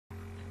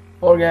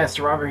Hello guys,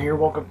 Survivor here.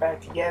 Welcome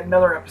back to yet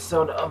another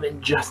episode of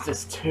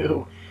Injustice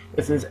 2.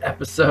 This is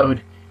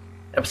episode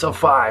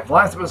 5.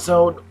 Last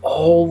episode,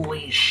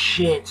 holy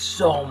shit,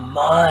 so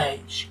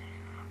much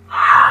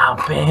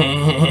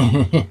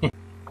happened.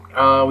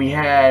 we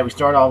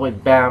started off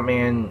with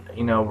Batman,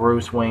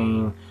 Bruce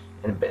Wayne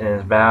in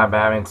his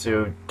Batman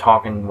suit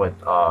talking with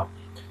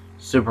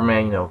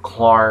Superman,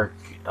 Clark,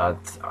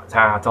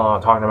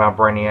 talking about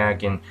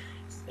Brainiac, and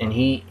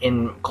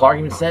Clark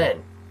even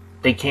said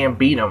they can't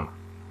beat him.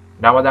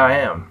 Not without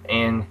him.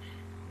 And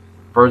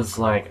Bruce is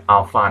like,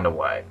 I'll find a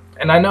way.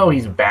 And I know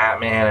he's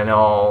Batman and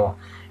all,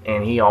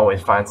 and he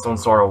always finds some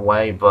sort of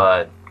way,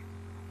 but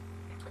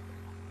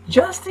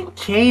just in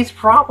case,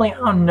 probably, I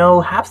don't know,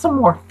 have some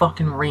more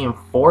fucking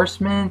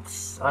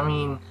reinforcements. I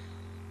mean,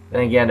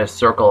 then again, the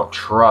circle of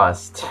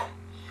trust,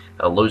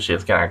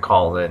 Lucius kind of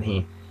calls it,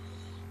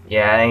 it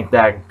ain't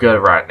that good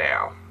right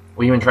now.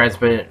 We even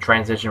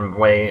transition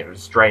way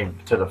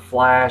straight to the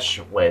Flash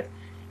with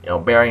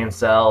Barry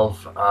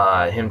himself,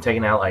 him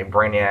taking out like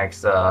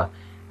Brainiac's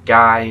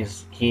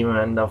guys. He even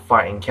ended up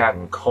fighting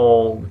Captain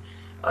Cold,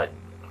 ended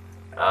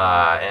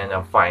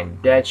up fighting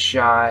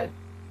Deadshot,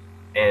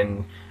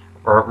 and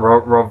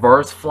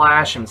Reverse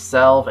Flash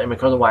himself. And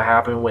because of what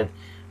happened with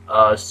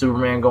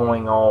Superman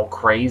going all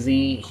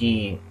crazy,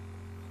 he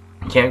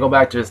can't go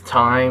back to his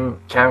time.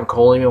 Captain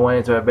Cold even went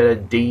into a bit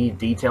of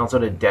detail into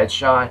the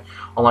Deadshot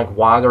on like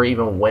why they're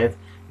even with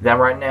them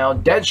right now.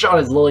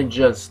 Deadshot is literally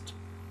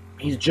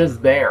he's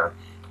just there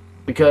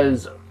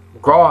because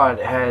Grodd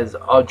has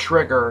a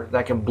trigger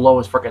that can blow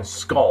his freaking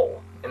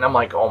skull. And I'm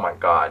like, oh my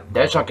god,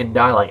 Deadshot can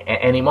die like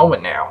any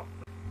moment now.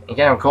 And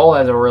Captain Cold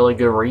has a really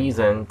good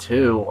reason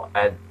too,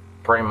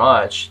 pretty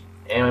much.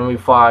 And when we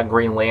fought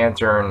Green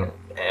Lantern,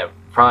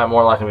 probably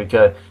more likely we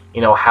could,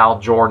 Hal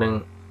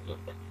Jordan,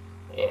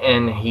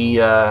 and he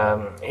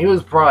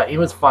was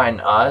fighting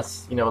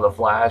us, the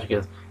Flash,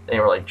 because they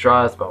didn't really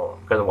trust, but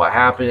because of what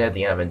happened at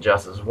the end of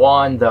Injustice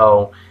 1,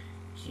 though.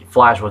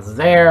 Flash was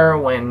there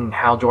when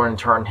Hal Jordan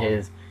turned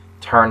his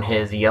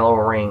yellow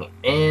ring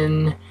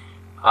in.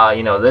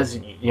 This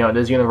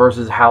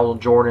universe's Hal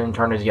Jordan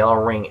turned his yellow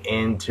ring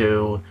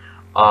into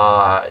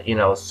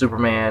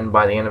Superman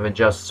by the end of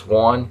Injustice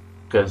 1,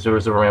 because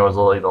Superman was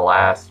literally the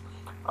last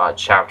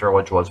chapter,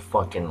 which was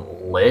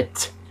fucking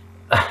lit.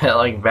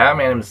 Like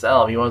Batman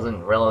himself, he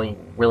wasn't really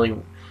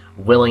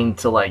willing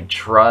to like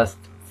trust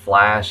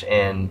Flash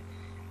and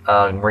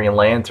Green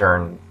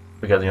Lantern,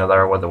 because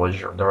there was the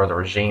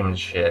regime and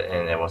shit,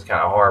 and it was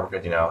kind of hard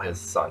because his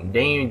son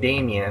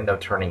Damian ended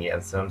up turning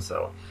against him,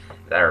 so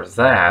there's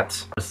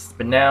that.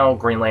 But now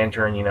Green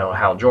Lantern,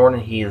 Hal Jordan,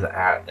 he's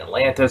at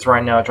Atlantis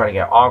right now trying to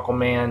get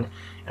Aquaman,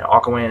 and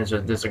Aquaman is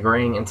just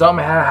disagreeing, and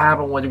something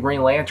happened with the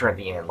Green Lantern at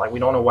the end. Like,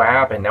 we don't know what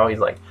happened. Now he's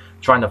like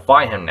trying to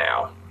fight him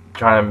now,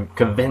 trying to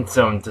convince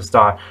him to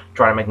stop,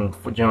 trying to make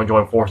him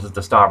join forces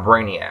to stop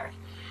Brainiac.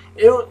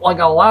 Like,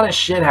 a lot of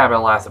shit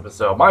happened last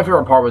episode. My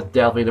favorite part was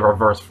definitely the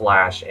Reverse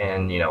Flash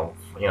and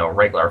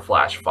regular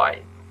Flash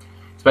fight,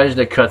 especially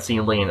the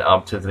cutscene leading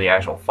up to the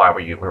actual fight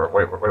where you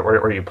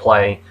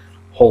play.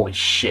 Holy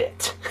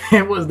shit!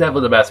 It was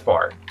definitely the best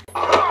part.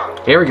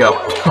 Here we go.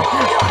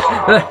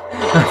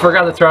 I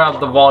forgot to turn off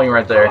the volume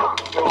right there.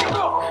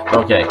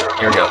 Okay,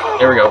 here we go.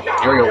 Here we go.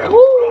 Here we go.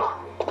 Woo!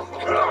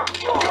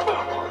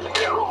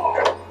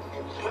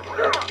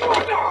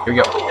 Here we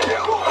go.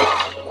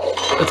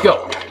 Let's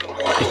go.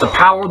 It's the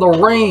power of the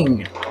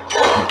ring!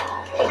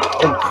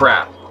 Oh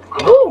crap.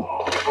 Woo!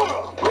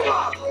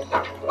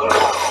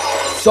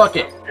 Suck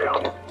it!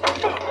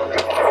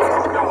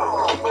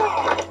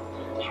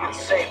 Even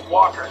Safe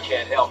Walker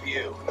can't help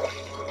you.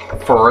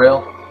 For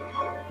real?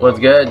 What's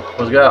good?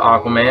 What's good,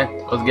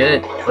 Aquaman? What's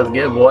good? What's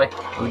good, boy?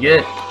 What's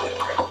good?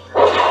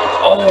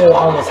 Oh, I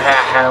almost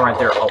had him right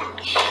there. Oh,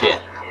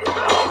 shit.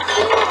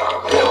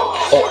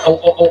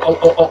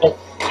 Oh.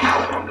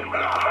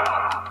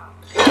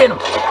 Get him!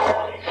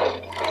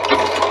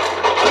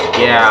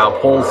 Yeah,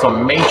 pull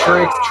some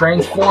Matrix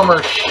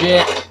Transformer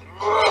shit.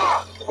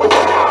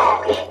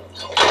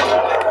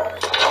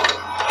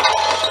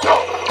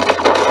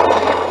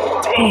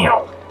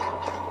 Damn.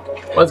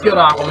 What's good,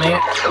 Aquaman?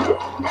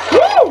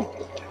 Woo!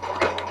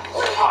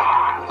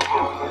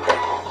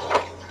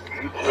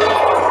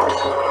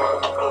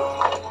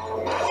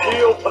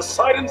 Feel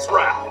Poseidon's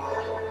wrath.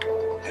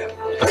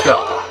 Let's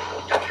go.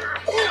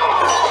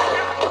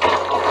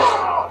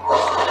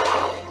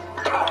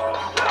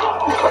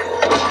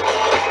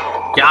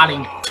 Got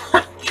him.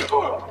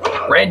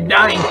 Red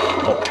Dying.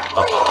 Oh,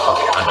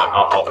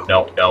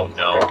 no.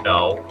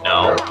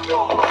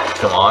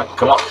 Come on.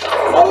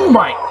 Oh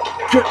my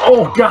god.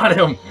 Oh, got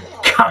him.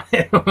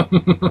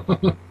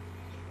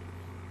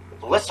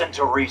 Listen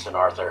to reason,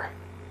 Arthur.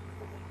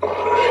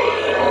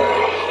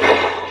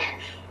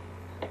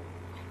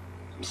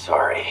 I'm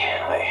sorry.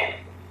 I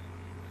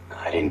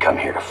didn't come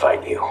here to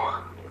fight you.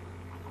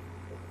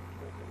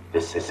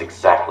 This is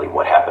exactly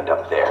what happened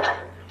up there.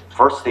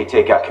 First they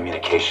take out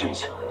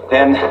communications,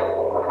 then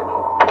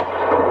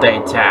they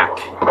attack.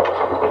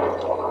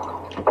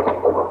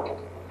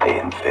 They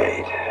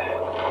invade.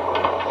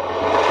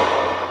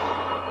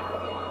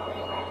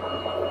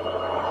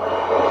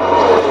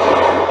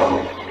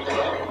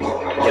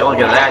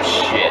 at that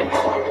shit.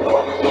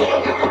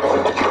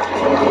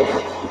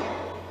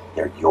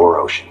 They're your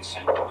oceans,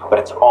 but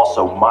it's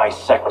also my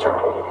sector.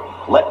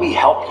 Let me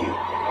help you.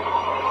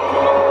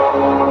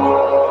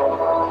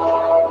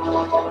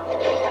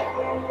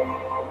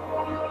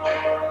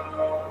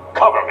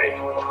 Cover me.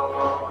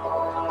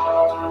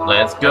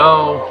 Let's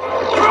go.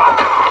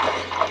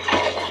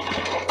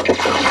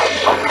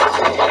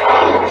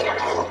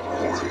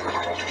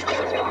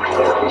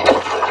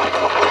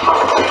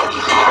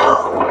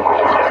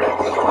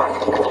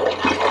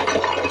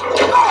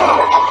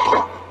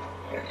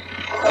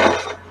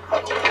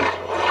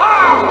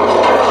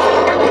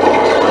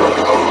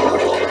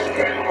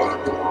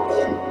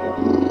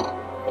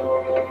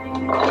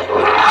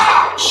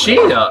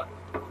 Cheetah.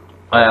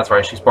 Oh, that's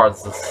right. She's part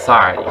of the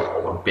society.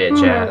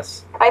 Bitch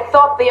ass. I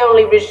thought the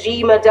only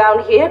regimer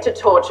down here to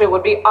torture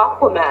would be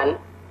Aquaman.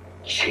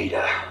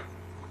 Cheetah.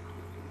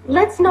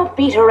 Let's not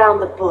beat around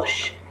the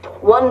bush.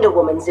 Wonder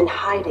Woman's in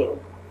hiding.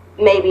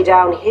 Maybe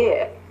down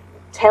here.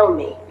 Tell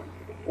me,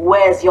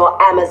 where's your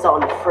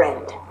Amazon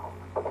friend?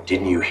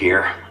 Didn't you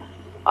hear?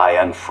 I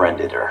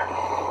unfriended her.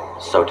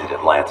 So did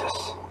Atlantis.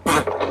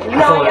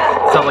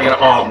 Sounds like an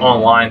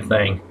online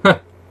thing.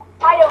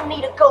 I don't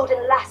need a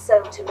golden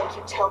lasso to make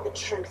you tell the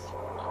truth.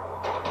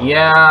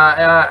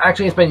 Yeah,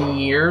 actually it's been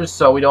years,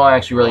 so we don't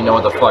actually really know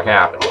what the fuck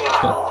happened.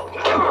 Oh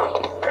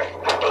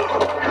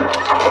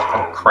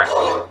crap.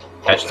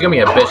 Yeah, she's gonna be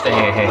a bitch to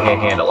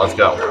handle. Let's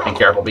go. Be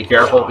careful, be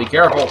careful, be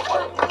careful.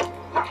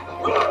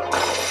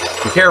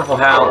 Be careful,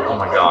 Hal. Oh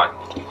my god.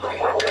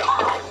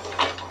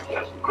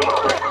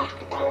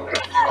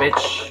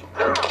 Bitch.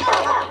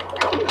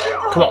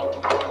 Come on.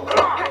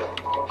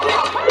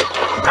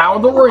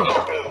 Pound the ring.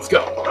 Let's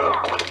go.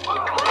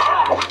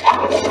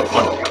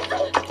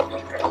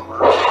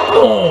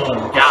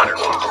 Boom! Got her.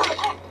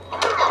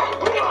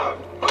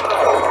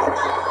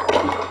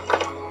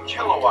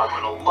 Kilowatt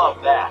gonna love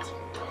that.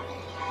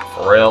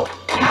 For real.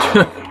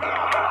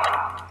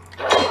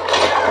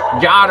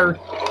 Got her.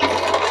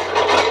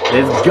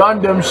 This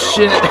Gundam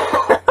shit.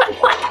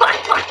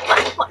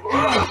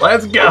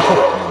 Let's go.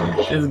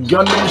 This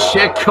Gundam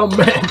shit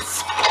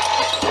commence.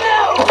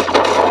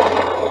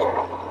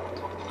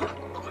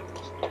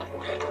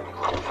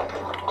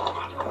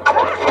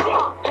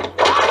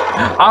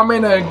 I'm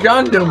in a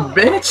Gundam,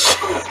 bitch.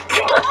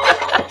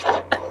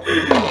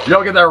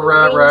 Y'all get that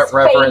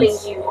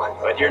reference?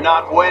 But you're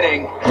not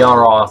winning. Y'all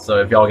are awesome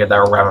if y'all get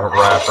that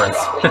reference.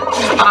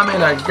 I'm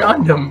in a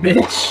Gundam,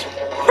 bitch.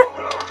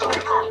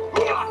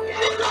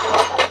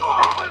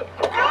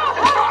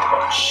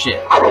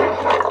 Shit.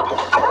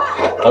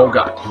 Oh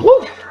god.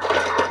 Woo!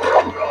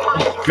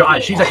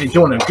 God, she's actually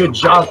doing a good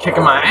job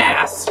kicking my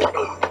ass.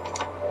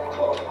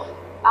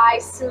 I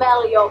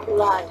smell your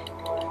blood.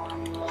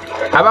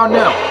 How about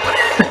now?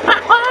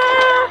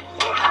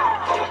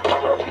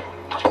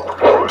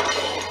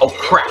 Oh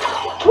crap.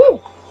 Woo!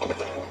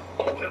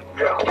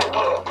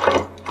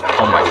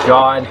 Oh my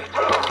god.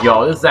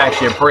 Yo, this is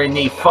actually a pretty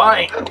neat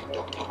fight.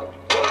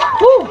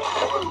 Woo!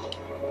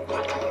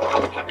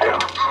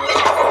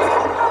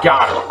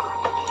 Got her.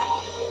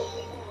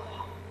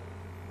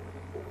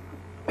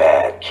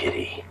 Bad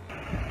kitty.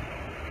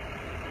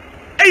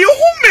 Hey, yo,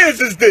 who mans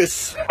is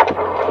this?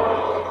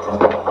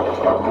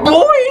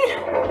 Boy!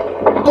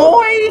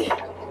 Boy!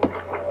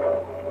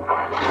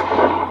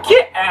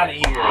 Get out of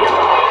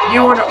here.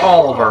 You and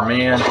Oliver,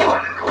 man.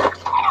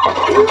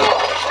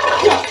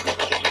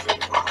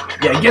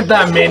 Yeah, get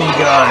that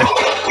minigun.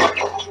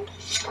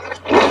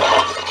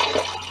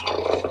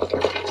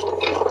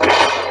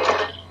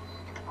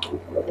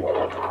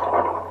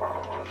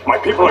 My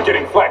people are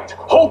getting flanked.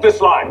 Hold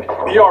this line.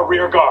 Be our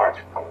rear guard.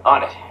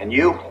 On it. And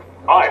you?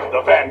 I'm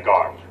the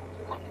vanguard.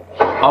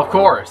 Of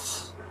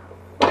course.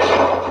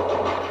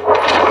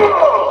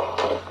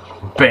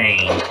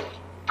 Bane.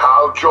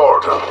 Hal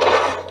Jordan,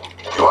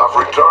 you have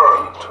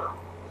returned.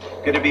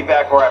 Good to be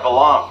back where I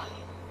belong.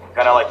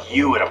 Kinda like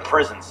you in a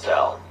prison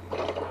cell.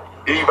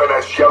 Even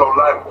as Yellow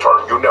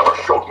Lantern, you never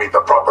showed me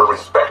the proper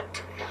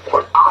respect.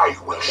 But I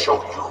will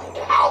show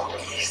you how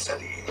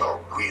easily your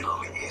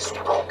will is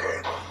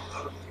broken.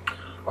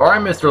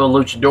 Alright, Mr.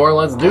 Luchador,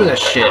 let's do this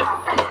shit.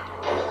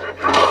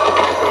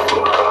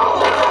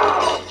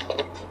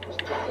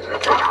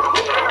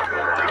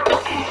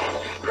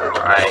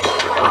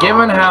 Alright.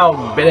 Given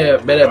how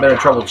bit of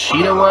trouble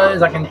Cheetah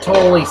was, I can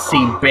totally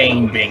see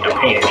Bane being a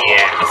pain in the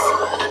ass.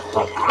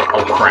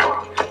 Oh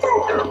crap.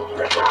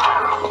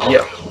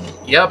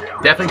 Yep,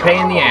 definitely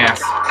pain in the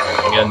ass.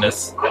 Oh my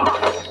goodness.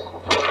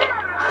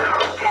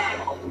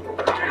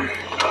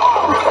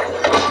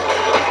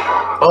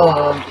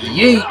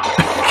 Yeet.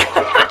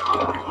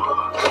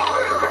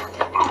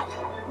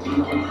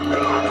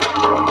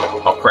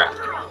 Oh crap.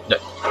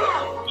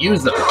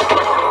 Use the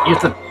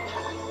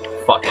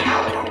fuck it.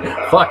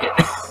 Fuck it.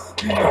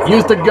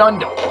 Use the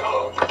Gundam.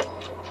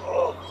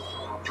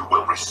 You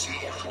will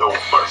receive no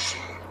mercy.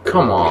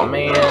 Come on,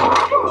 man.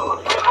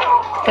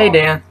 Hey,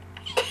 Dan.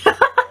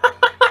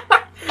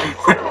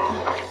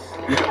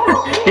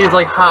 He's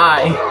like,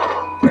 hi.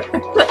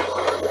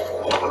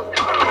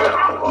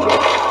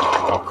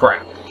 Oh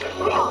crap.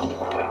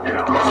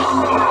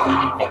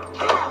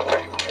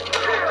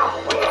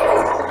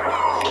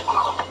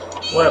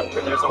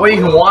 What do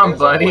you want,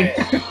 buddy?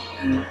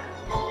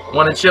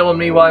 Want to chill with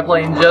me while I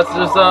play Injustice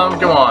or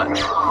something? Come on.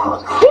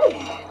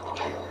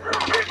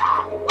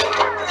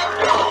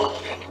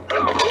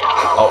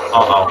 Oh,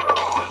 uh-oh.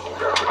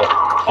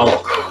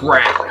 Oh,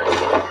 crap.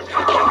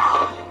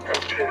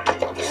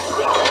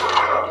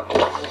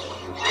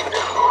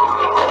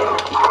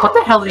 What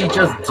the hell did he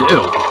just do?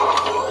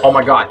 Oh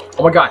my god.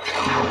 Oh my god.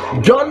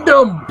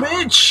 Gundam,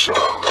 bitch!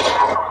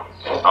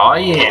 Oh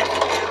yeah.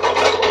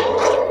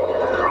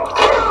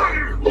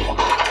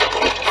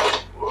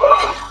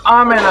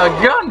 I'm in a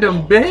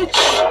Gundam, bitch!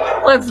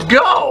 Let's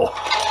go!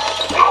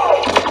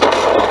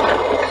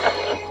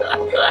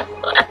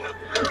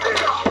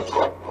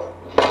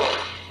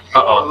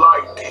 Your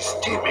light is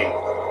dimming.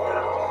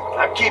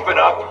 I'm keeping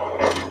up.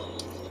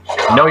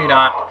 No, you're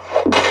not.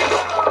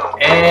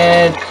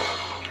 And...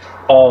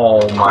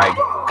 oh my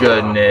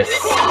goodness.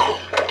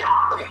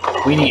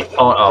 We need...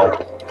 uh-oh.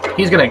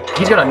 He's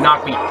gonna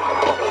knock me...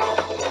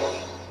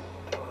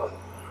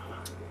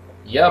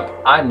 Yep,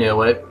 I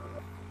knew it.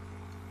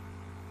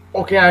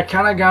 Okay, I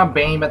kinda got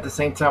Bane, but at the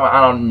same time, I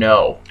don't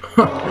know.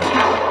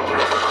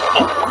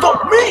 Oh,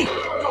 fuck me!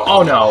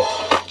 Oh no.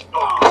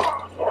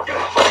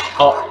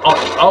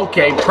 Oh,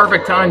 okay,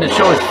 perfect time to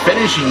show his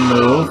finishing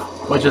move,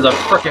 which is a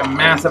frickin'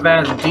 massive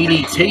ass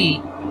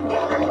DDT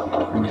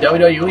from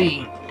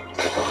WWE.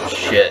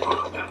 Shit.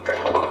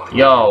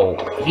 Yo,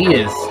 he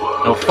is...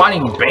 no,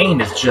 fighting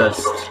Bane is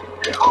just...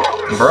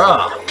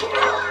 bruh.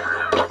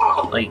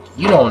 Like,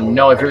 you don't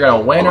know if you're gonna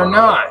win or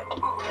not.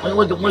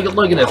 Look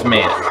at this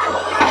man.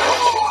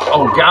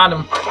 Oh, got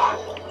him.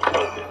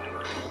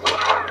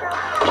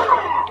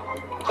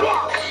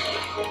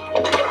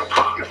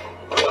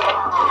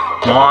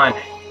 Come on.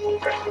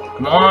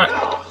 Come on.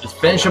 Just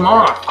finish him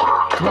off.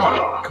 Come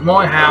on. Come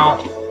on, Hal.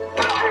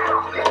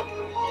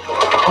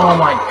 Oh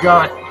my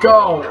god.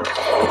 Go.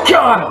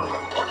 Got him.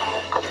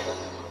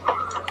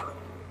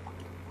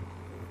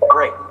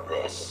 Break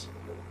this.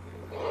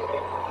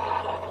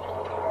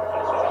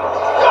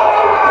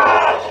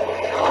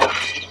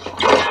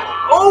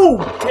 Oh,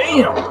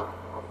 damn.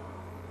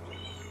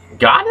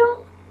 Got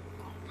him?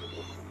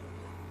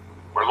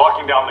 We're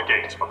locking down the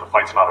gates, but the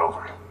fight's not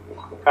over.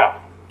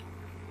 Hal.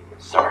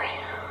 Sorry,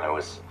 I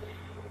was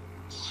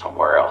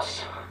somewhere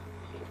else.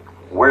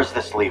 Where's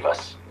this leave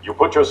us? You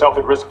put yourself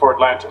at risk for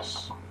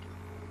Atlantis.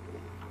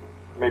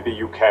 Maybe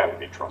you can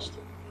be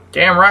trusted.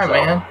 Damn right, So,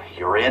 man.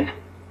 You're in?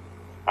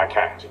 I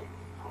can't.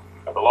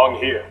 I belong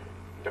here,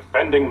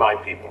 defending my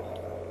people.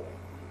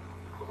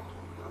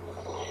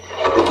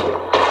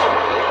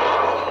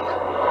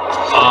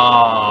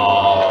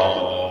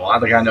 Oh, I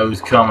think I know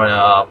who's coming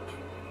up.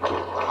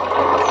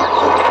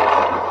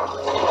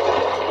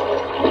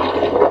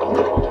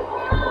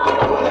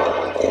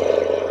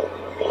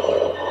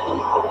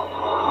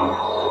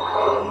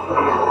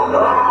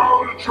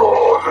 Hal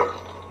Jordan.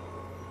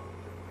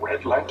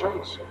 Red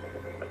Lanterns?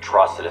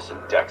 Atrocitus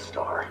and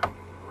Dexstar.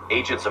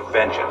 Agents of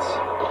Vengeance.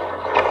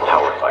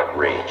 Powered by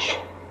rage.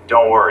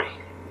 Don't worry,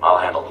 I'll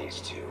handle these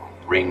two.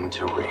 Ring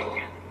to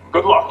ring.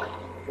 Good luck.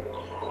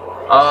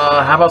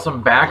 How about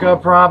some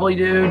backup, probably,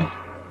 dude?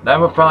 That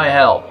would probably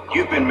help.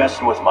 You've been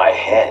messing with my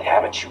head,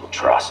 haven't you,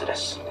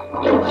 Atrocitus?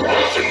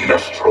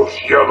 Sinestro's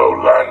Yellow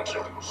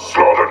Lantern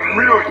slaughtered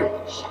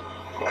millions,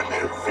 and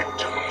their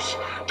victims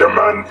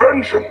demand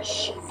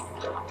vengeance.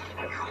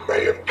 You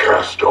may have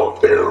cast off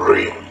their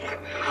ring,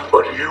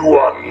 but you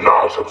are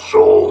not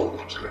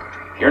absolved.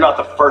 You're not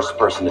the first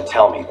person to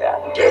tell me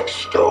that.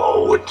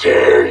 Dexter would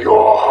tear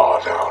your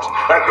heart out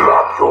and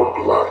lap your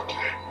blood.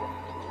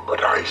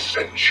 But I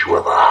sent you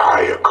of a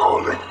higher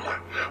calling,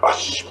 a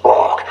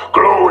spark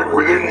glowing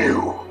within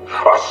you,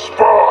 a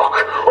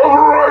spark of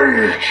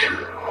rage.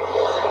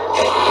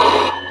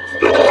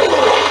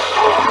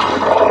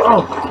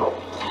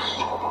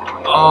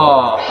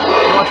 Oh,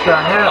 what the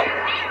hell?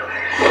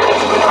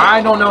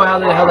 I don't know how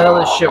the hell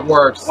this shit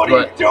works, What but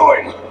are you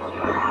doing?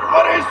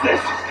 What is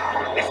this?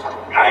 It's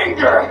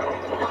anger.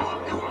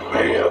 You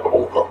may have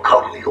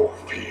overcome your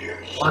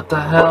fears, what the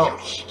hell?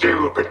 but you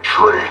still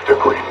betrayed the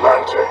Green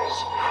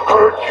Lanterns,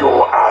 hurt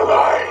your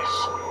allies.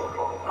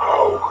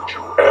 How could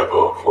you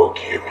ever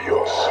forgive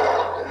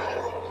yourself?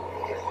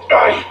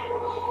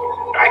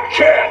 I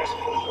can't.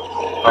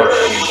 Oh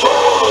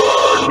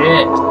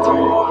shit!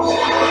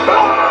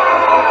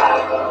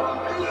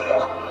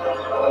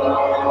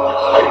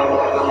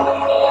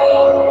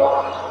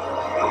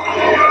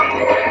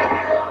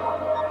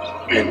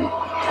 In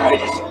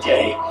brightest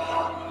day,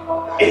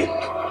 in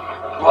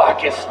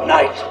blackest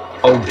night.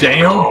 Oh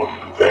damn!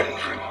 Come,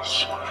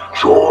 vengeance.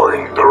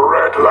 Join the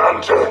Red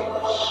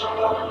Lanterns.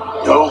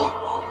 No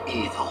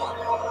evil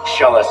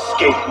shall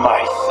escape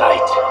my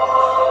sight.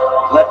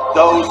 Let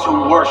those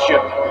who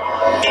worship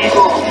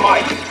evil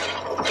fight.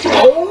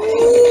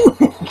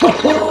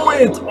 Oh,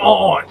 it's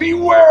on!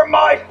 Beware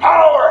my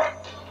power!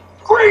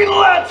 Green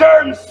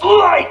Lantern's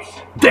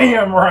light!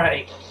 Damn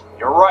right!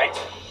 You're right.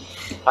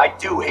 I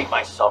do hate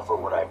myself for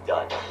what I've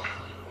done.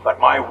 But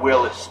my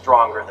will is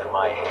stronger than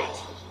my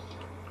hate.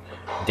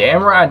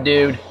 Damn right,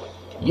 dude.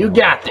 You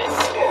got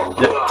this.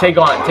 Take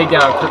down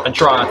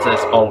Atlantis.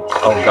 Oh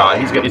God,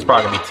 he's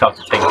probably gonna be tough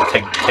to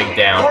take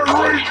down.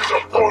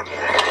 Oh.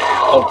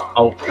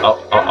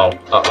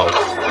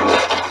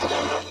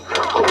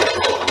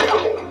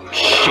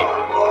 Shit.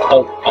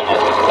 Oh,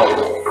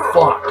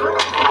 fuck.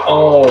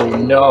 Oh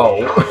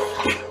no.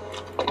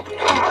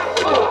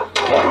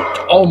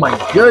 Oh my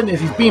goodness,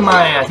 he's beating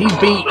my ass. He's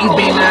beating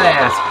that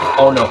ass.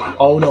 Oh no.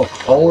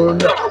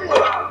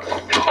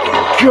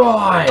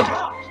 God.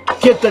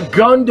 Get the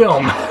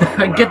Gundam.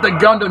 Get the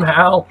Gundam,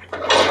 Hal.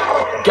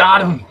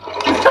 Got him.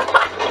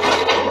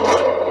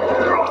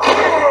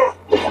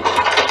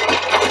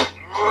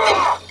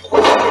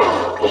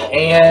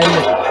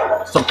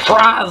 And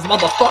surprise,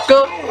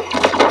 motherfucker.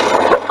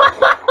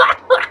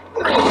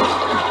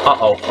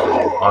 Uh-oh.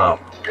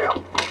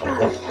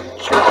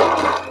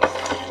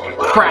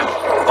 Crap.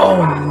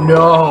 Oh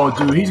no,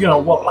 dude, he's gonna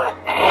whoop my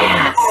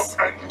ass.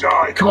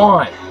 Come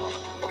on.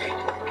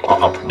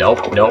 Uh-oh.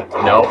 Nope.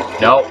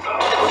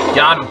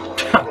 Got him.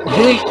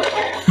 Yeet.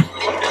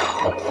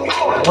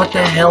 What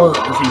the hell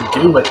does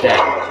he do with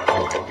that?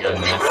 Oh my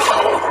goodness.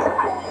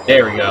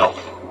 There we go.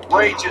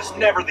 Rage is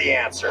never the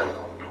answer.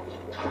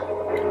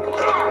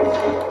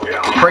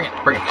 Bring it.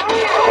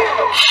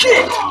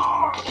 Shit!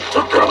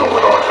 Together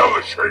with our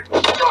hellish hate.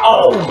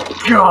 Oh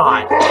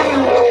God!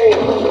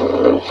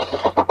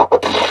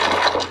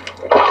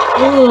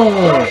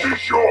 This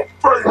is your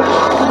fate.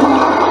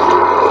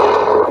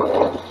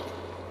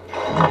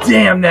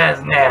 Damn,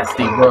 that's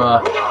nasty,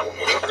 bruh.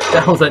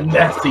 That was a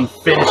nasty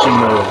finishing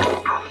move.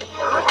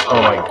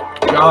 Oh my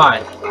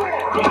God.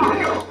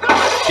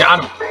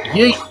 Got him.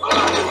 Yeet.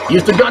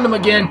 Use the Gundam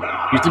again.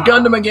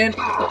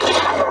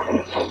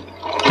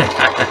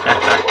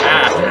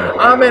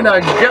 I'm in a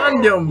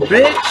Gundam,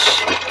 bitch.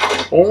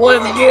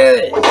 Let's get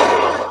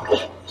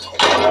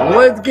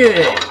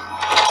it.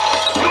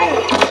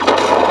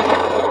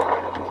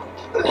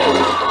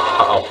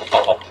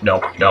 Uh-oh. No.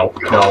 Come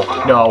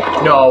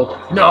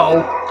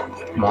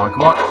on.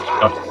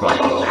 Oh, come on.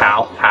 How?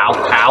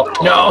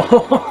 No!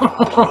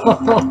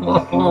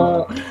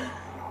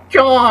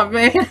 Come on,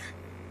 man.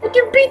 I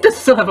can beat the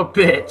son of a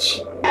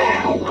bitch.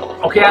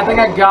 Okay, I think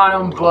I got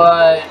him,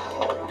 but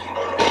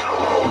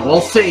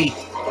we'll see.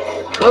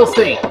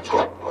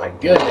 My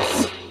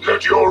goodness.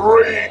 Let your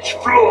rage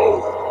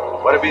flow.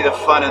 What'd be the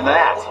fun in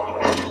that?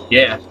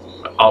 Yeah.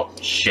 Oh,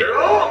 shit.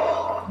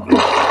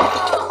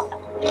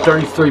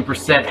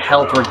 33%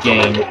 health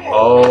regain.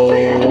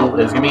 Oh,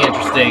 this is gonna be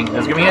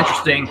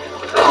interesting.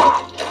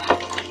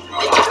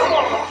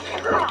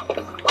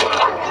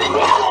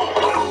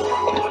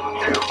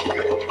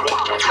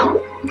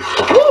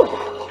 Woo!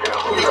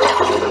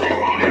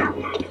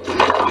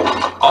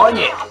 Oh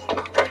yeah.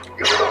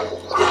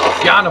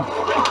 Got him.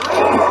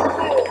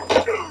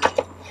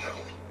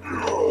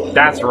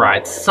 That's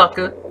right,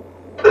 sucker.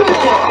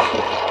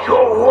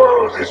 Your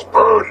world is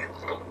burning.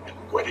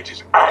 When it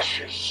is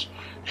ashes,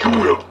 you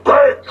will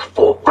beg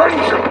for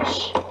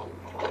vengeance.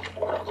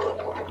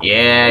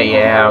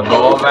 Yeah.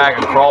 Go back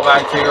and crawl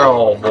back to your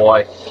hole,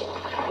 boy.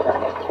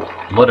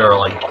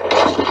 Literally.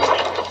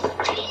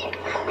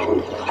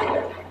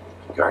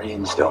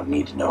 Guardians don't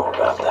need to know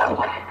about that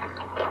one.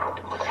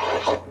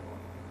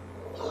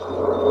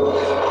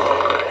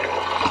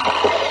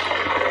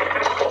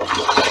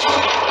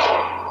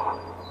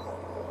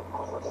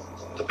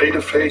 The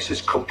beta phase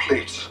is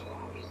complete.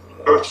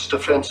 Earth's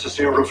defense is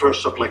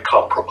irreversibly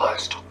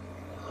compromised.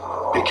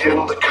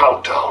 Begin the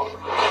countdown.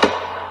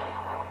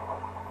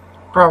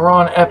 Bro, we're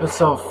on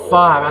episode 5.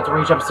 I have to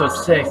reach episode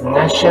 6, and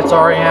that shit's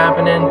already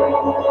happening.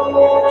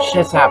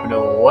 Shit's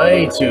happening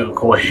way too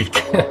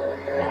quick.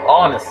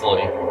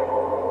 Honestly.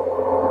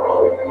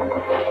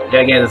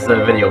 Yeah, again, this is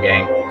a video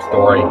game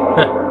story.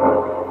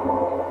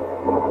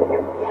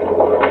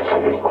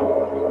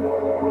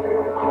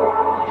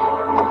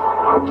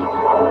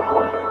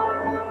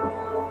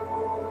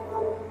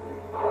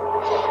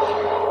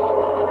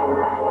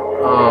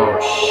 Oh,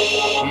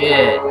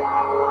 shit.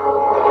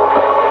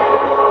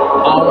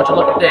 Oh, would you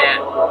look at that?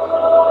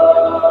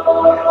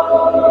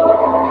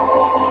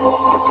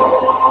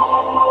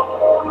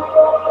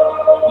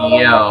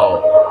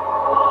 Yo.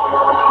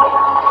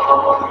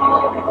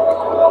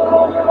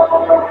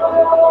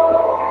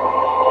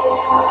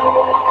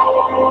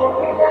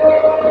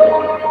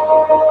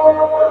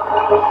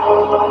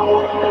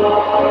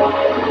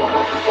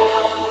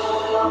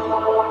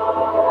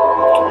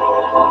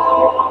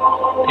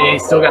 Yeah,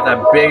 he's still got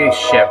that big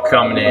ship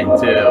coming in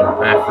too.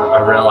 I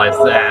realized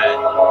that.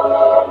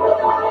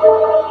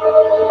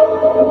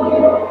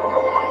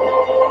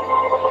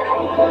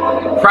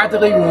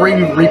 Practically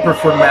Reaper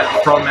from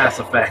Mass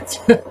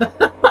Effect.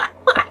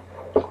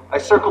 I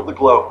circled the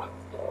globe.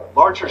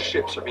 Larger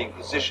ships are being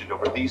positioned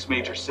over these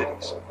major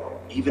cities.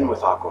 Even with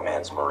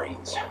Aquaman's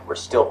Marines, we're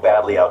still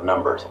badly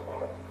outnumbered.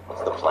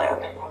 What's the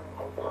plan?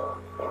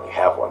 You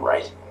have one,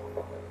 right?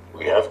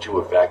 We have to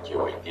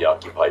evacuate the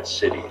occupied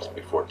cities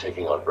before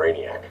taking on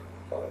Brainiac.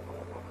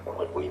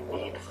 But we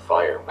need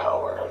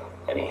firepower.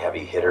 Any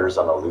heavy hitters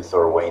on the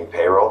Luthor Wayne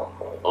payroll?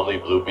 Only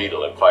Blue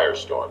Beetle and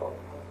Firestorm.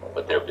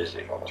 but they're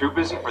busy. Too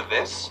busy for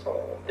this?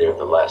 They're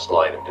the last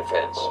line of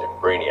defense if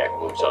Brainiac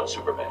moves on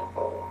Superman.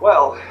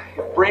 Well,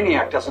 if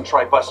Brainiac doesn't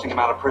try busting him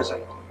out of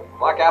prison,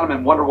 Black Adam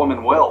and Wonder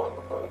Woman will.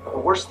 The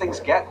worse things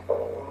get,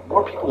 the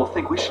more people will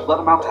think we should let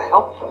him out to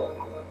help.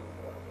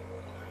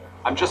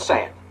 I'm just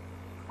saying.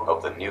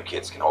 Hope the new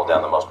kids can hold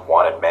down the most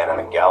wanted man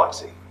in the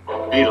galaxy.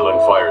 Beetle and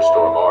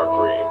Firestorm are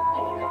green,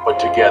 but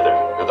together,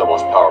 they're the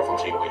most powerful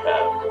team we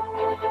have.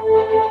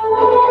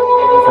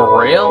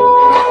 For real?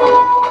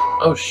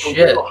 Oh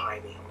shit.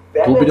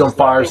 Booby and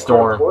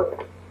Firestorm.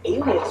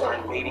 Aliens are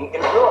invading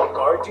and we're on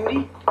guard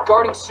duty?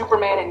 Guarding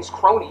Superman and his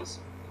cronies.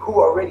 Who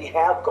already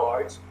have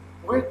guards.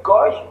 We're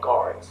guarding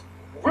guards.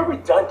 We're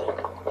redundant.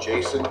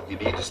 Jason, you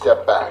need to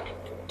step back.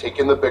 Take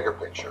in the bigger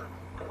picture.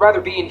 I'd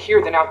rather be in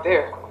here than out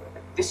there.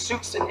 This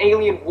suit's an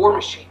alien war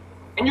machine.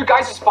 And your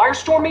guys'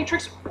 Firestorm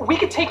Matrix, we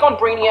could take on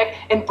Brainiac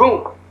and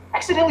boom,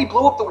 accidentally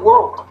blow up the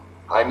world.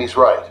 Jaime's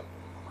right.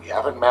 We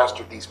haven't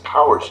mastered these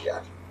powers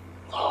yet.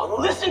 Oh,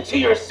 listen to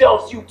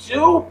yourselves, you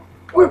two!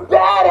 We're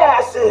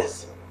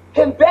badasses!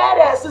 And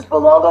badasses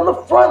belong on the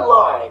front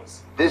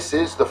lines! This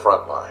is the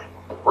front line.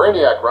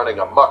 Brainiac running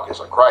amok is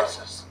a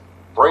crisis.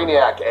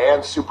 Brainiac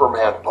and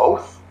Superman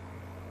both?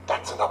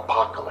 That's an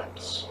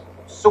apocalypse.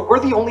 So we're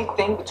the only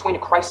thing between a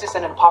crisis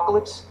and an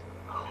apocalypse?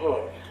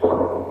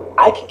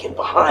 I can get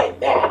behind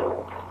that.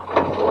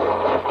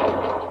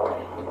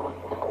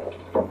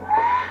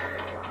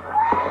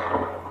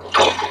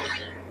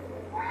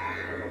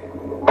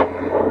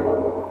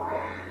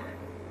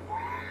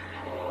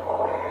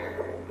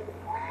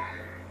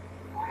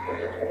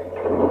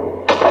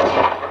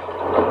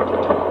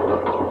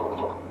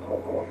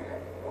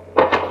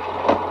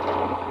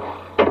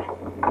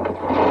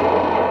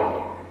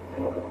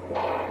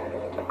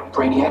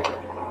 Brainiac?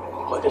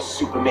 Or the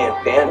Superman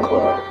fan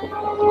club?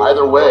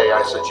 Either way,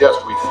 I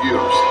suggest we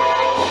fuse.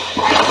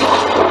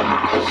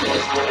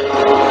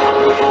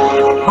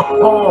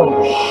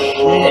 Oh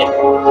shit.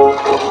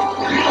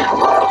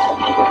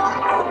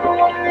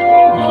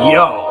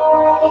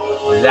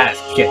 Yo. That's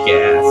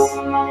kick-ass.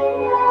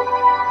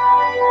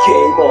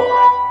 Game on.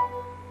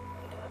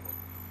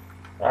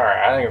 Alright,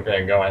 I think we're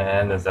gonna go ahead and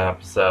end this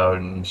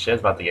episode, and shit's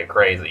about to get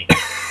crazy.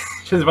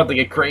 Shit's about to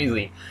get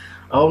crazy.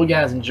 I hope you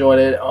guys enjoyed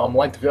it.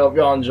 Like the video if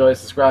y'all enjoyed,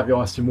 subscribe if y'all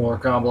want to see more,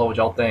 comment below what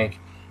y'all think.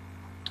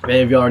 If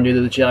any of y'all are new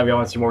to the channel, if y'all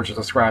want to see more, just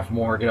subscribe for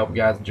more. I hope you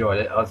guys enjoyed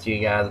it. I'll see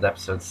you guys at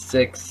episode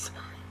 6.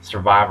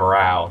 Survivor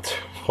out.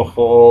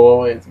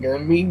 Oh, it's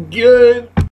gonna be good.